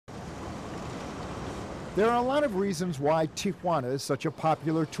There are a lot of reasons why Tijuana is such a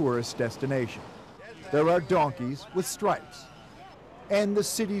popular tourist destination. There are donkeys with stripes, and the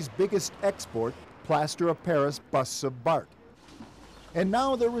city's biggest export, plaster of Paris busts of Bart. And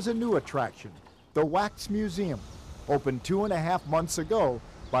now there was a new attraction, the Wax Museum, opened 2.5 months ago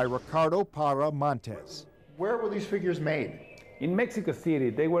by Ricardo Parra Montes. Where were these figures made? In Mexico City.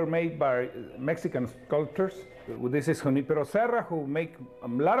 They were made by Mexican sculptors. This is Junipero Serra, who make a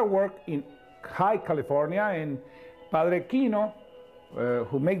lot of work in High California, and Padre Quino,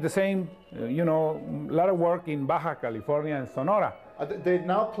 who make the same, a lot of work in Baja California and Sonora. They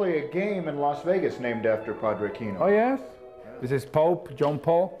now play a game in Las Vegas named after Padre Quino. Oh, yes? This is Pope John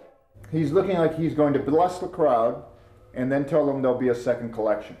Paul. He's looking like he's going to bless the crowd and then tell them there'll be a second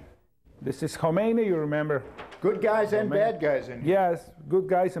collection. This is Khomeini, you remember. Good guys and bad guys in here. Yes, good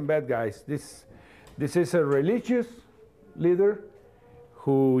guys and bad guys. This is a religious leader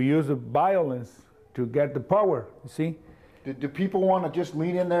who used violence to get the power, you see. Do people want to just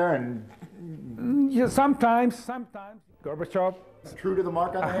lean in there and... Yeah, sometimes. Gorbachev. True to the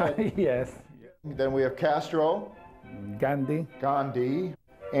mark on the head. Yes. Then we have Castro. Gandhi.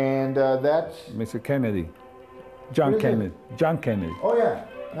 And that's... Mr. Kennedy. John Kennedy. Oh, yeah.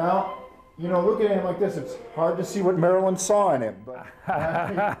 Now, look at him like this. It's hard to see what Marilyn saw in him. But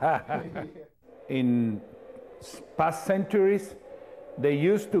in past centuries, they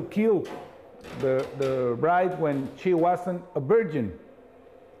used to kill the bride when she wasn't a virgin.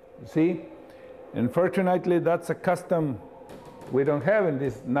 You see? Unfortunately, that's a custom we don't have in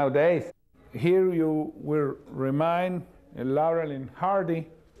this nowadays. Here you will remind Laurel and Hardy.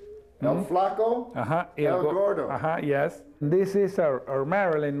 El Flaco, El Gordo. Yes. This is our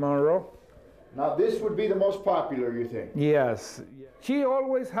Marilyn Monroe. Now this would be the most popular, you think? Yes. She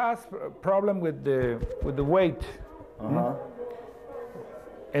always has a problem with the weight.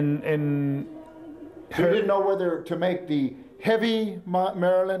 And so you didn't know whether to make the heavy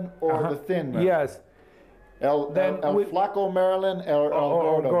Marilyn or the thin Marilyn? Yes. El Flaco Marilyn, El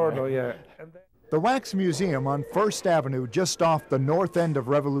Gordo. Yeah. The Wax Museum on 1st Avenue, just off the north end of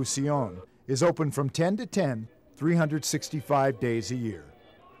Revolucion, is open from 10 to 10, 365 days a year.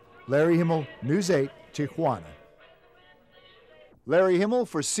 Larry Himmel, News 8, Tijuana. Larry Himmel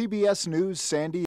for CBS News, San Diego.